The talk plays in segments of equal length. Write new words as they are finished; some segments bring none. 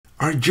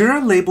Are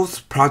Jira labels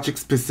project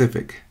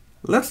specific?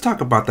 Let's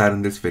talk about that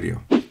in this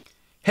video.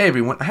 Hey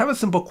everyone, I have a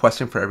simple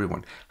question for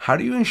everyone. How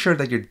do you ensure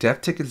that your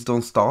dev tickets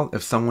don't stall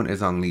if someone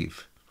is on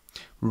leave?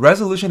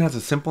 Resolution has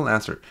a simple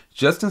answer.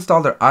 Just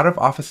install their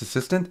out-of-office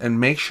assistant and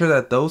make sure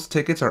that those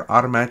tickets are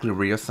automatically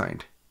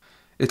reassigned.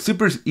 It's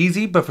super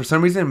easy, but for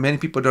some reason, many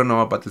people don't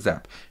know about this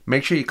app.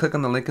 Make sure you click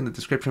on the link in the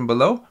description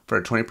below for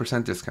a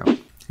 20%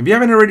 discount. If you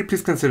haven't already,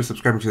 please consider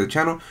subscribing to the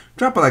channel,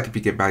 drop a like if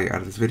you get value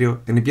out of this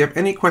video, and if you have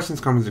any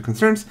questions, comments, or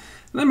concerns,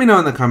 let me know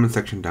in the comment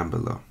section down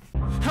below.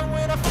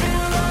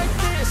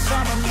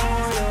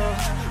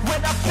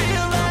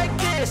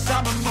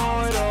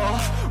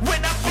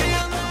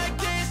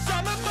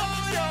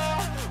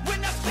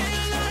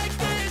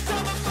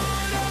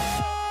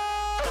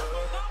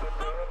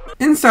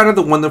 Inside of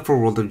the wonderful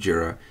world of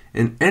Jira,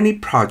 in any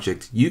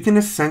project, you can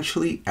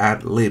essentially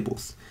add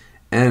labels.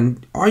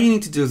 And all you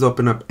need to do is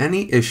open up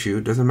any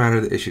issue, doesn't matter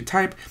the issue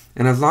type,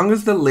 and as long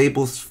as the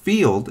labels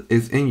field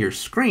is in your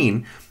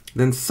screen,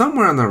 then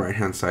somewhere on the right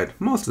hand side,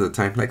 most of the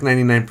time, like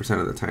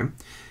 99% of the time,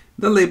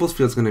 the labels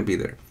field is going to be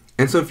there.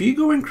 And so if you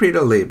go and create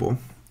a label,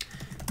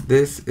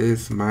 this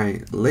is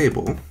my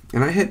label,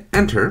 and I hit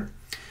enter,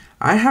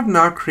 I have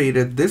now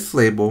created this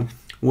label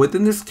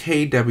within this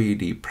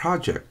KWD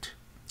project.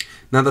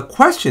 Now the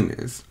question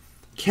is,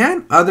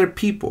 can other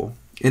people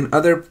in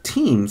other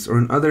teams or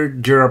in other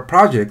Jira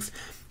projects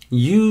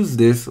use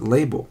this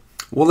label?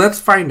 Well, let's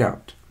find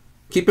out.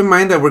 Keep in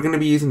mind that we're going to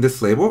be using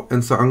this label,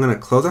 and so I'm going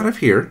to close out of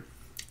here,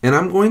 and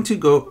I'm going to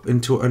go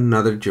into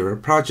another Jira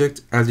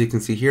project. As you can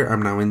see here,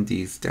 I'm now in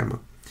D's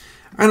demo.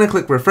 I'm going to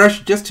click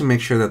refresh just to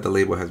make sure that the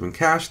label has been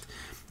cached,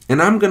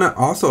 and I'm going to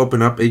also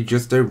open up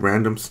just a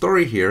random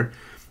story here,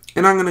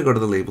 and I'm going to go to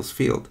the labels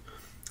field.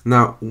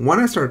 Now, when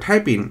I start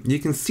typing, you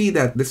can see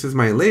that this is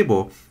my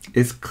label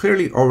is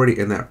clearly already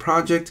in that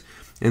project,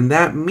 and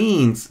that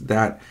means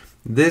that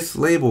this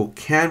label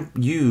can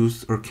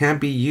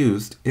be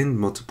used in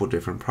multiple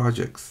different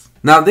projects.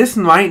 Now, this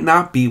might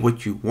not be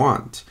what you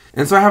want,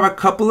 and so I have a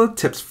couple of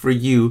tips for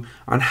you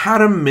on how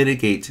to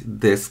mitigate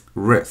this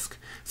risk.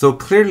 So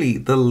clearly,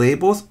 the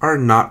labels are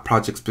not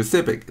project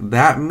specific.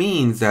 That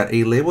means that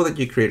a label that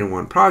you create in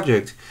one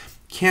project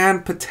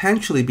can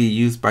potentially be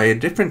used by a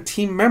different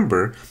team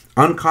member,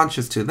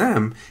 unconscious to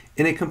them,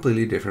 in a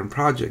completely different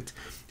project.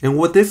 And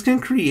what this can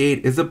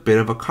create is a bit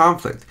of a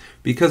conflict,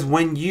 because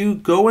when you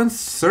go and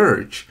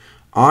search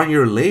on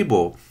your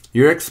label,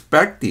 you're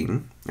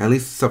expecting, at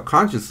least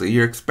subconsciously,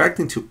 you're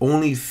expecting to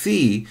only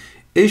see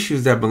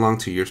issues that belong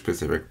to your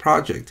specific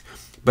project.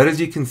 But as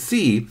you can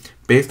see,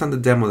 based on the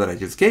demo that I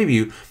just gave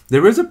you,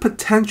 there is a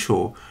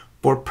potential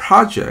for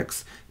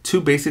projects to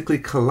basically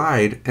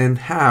collide and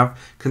have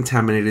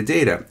contaminated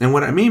data. And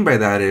what I mean by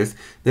that is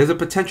there's a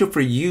potential for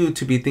you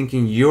to be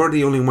thinking you're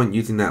the only one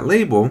using that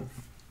label,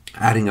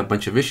 adding a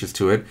bunch of issues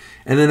to it,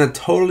 and then a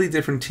totally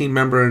different team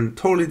member and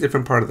totally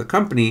different part of the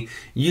company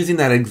using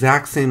that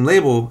exact same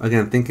label,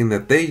 again, thinking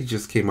that they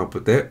just came up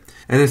with it.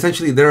 And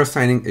essentially they're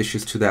assigning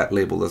issues to that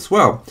label as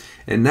well.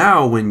 And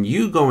now when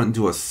you go and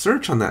do a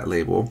search on that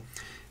label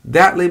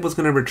is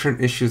going to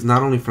return issues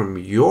not only from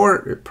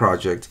your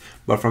project,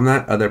 but from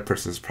that other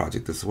person's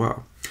project as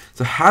well.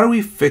 So how do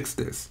we fix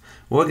this?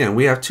 Well, again,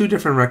 we have two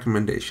different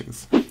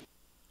recommendations.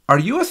 Are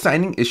you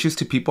assigning issues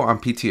to people on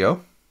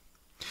PTO?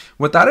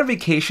 Without a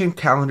vacation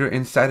calendar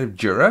inside of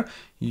Jira,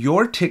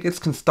 your tickets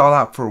can stall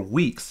out for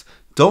weeks.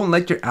 Don't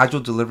let your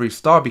Agile delivery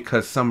stall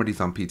because somebody's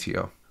on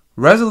PTO.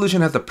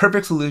 Resolution has the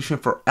perfect solution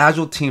for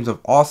Agile teams of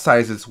all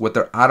sizes with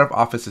their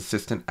out-of-office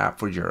assistant app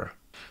for Jira.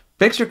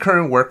 Fix your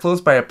current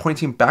workflows by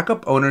appointing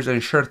backup owners and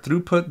ensure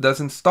throughput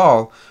doesn't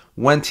stall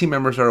when team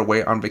members are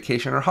away on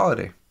vacation or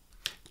holiday.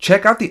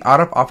 Check out the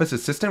out-of-office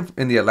assistant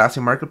in the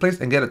Atlassian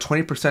marketplace and get a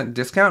 20%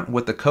 discount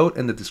with the code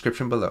in the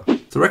description below.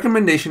 So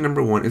recommendation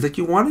number one is that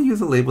you want to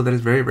use a label that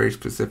is very, very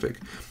specific.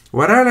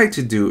 What I like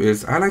to do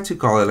is I like to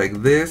call it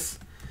like, this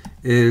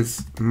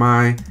is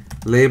my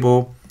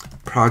label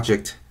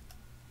project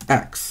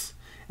X.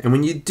 And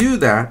when you do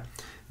that,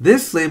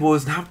 this label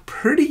is now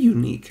pretty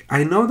unique.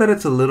 I know that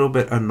it's a little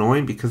bit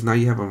annoying because now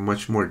you have a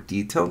much more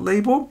detailed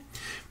label,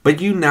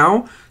 but you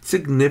now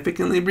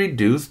significantly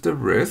reduce the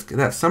risk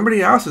that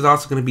somebody else is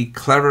also going to be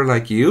clever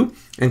like you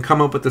and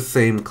come up with the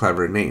same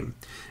clever name.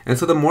 And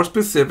so the more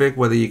specific,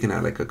 whether you can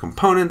add like a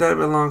component that it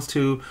belongs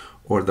to,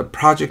 or the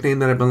project name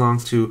that it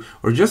belongs to,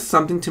 or just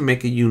something to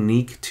make it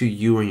unique to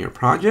you and your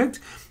project,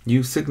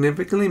 you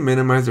significantly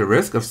minimize the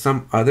risk of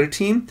some other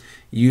team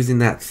using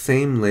that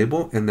same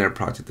label in their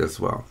project as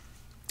well.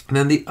 And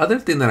then the other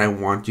thing that I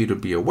want you to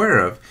be aware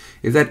of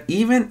is that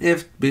even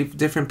if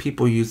different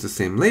people use the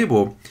same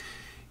label,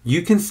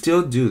 you can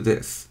still do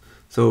this.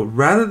 So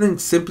rather than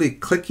simply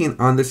clicking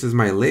on this is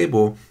my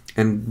label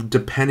and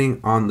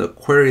depending on the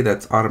query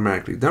that's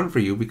automatically done for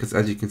you, because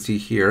as you can see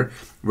here,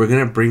 we're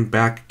going to bring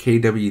back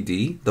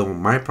KWD,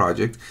 my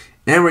project,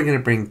 and we're going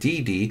to bring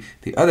DD,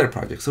 the other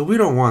project. So we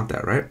don't want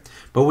that, right?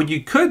 But what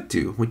you could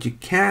do, what you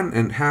can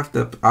and have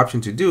the option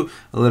to do,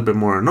 a little bit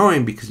more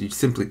annoying because you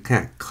simply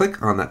can't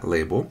click on that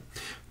label.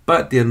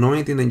 But the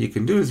annoying thing that you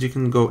can do is you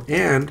can go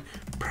and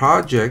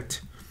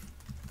project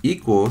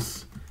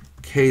equals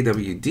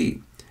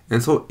KWD.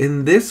 And so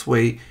in this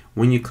way,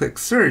 when you click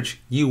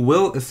search, you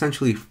will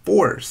essentially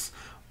force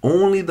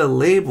only the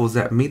labels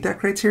that meet that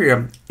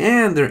criteria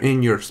and they're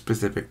in your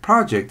specific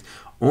project.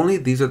 Only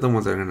these are the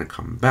ones that are going to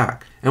come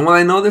back. And while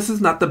I know this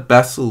is not the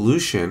best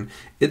solution,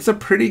 it's a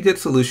pretty good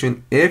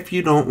solution if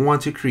you don't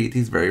want to create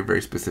these very,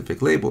 very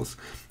specific labels.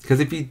 Because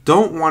if you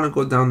don't want to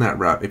go down that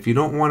route, if you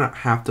don't want to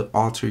have to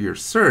alter your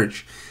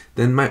search,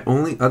 then my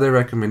only other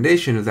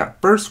recommendation is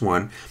that first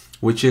one,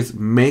 which is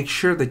make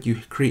sure that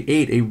you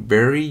create a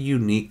very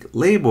unique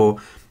label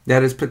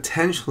that is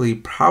potentially,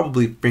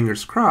 probably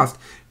fingers crossed,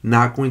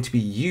 not going to be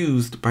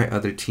used by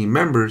other team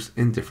members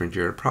in different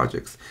Jira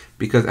projects.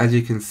 Because as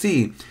you can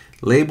see,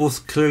 labels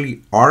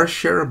clearly are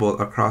shareable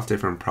across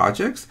different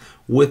projects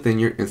within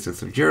your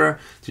instance of Jira.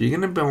 So you're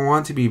going to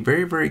want to be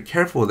very, very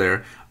careful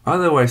there.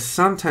 Otherwise,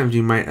 sometimes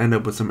you might end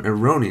up with some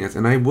erroneous,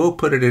 and I will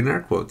put it in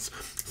air quotes,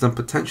 some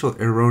potential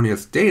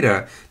erroneous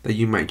data that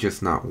you might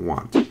just not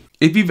want.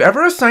 If you've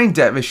ever assigned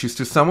dev issues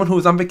to someone who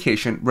is on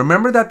vacation,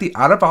 remember that the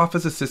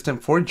out-of-office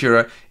assistant for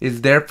Jira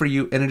is there for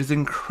you, and it is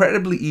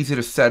incredibly easy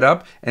to set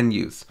up and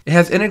use. It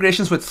has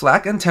integrations with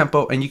Slack and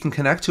Tempo, and you can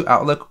connect to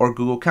Outlook or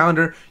Google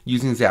Calendar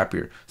using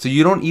Zapier. So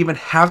you don't even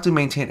have to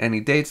maintain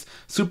any dates.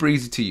 Super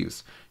easy to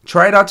use.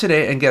 Try it out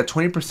today and get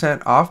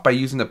 20% off by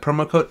using the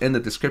promo code in the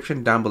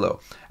description down below.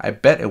 I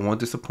bet it won't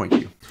disappoint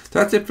you. So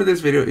that's it for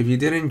this video. If you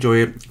did enjoy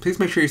it, please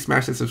make sure you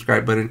smash the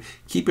subscribe button.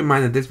 Keep in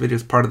mind that this video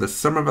is part of the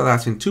Summer of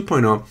Atlassian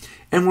 2.0,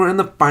 and we're in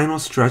the final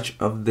stretch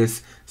of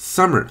this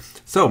summer.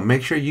 So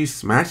make sure you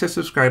smash the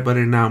subscribe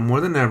button now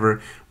more than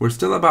ever. We're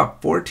still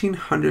about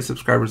 1,400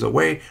 subscribers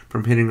away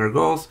from hitting our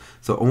goals,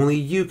 so only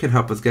you can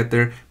help us get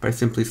there by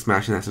simply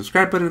smashing that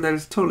subscribe button. That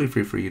is totally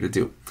free for you to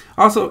do.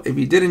 Also, if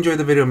you did enjoy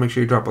the video, make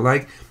sure you drop a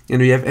like,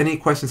 and if you have any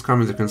questions,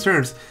 comments, or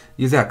concerns,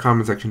 use that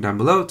comment section down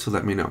below to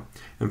let me know.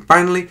 And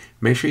finally,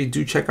 make sure you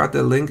do check out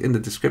the link in the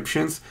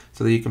descriptions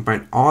so that you can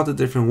find all the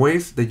different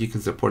ways that you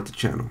can support the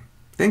channel.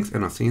 Thanks,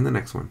 and I'll see you in the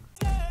next one.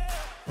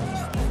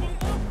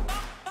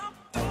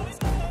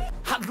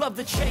 I love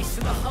the chase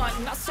and the hunt,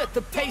 and I set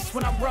the pace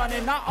when I'm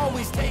running. I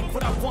always take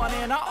what I want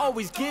and I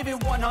always give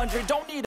it 100. Don't need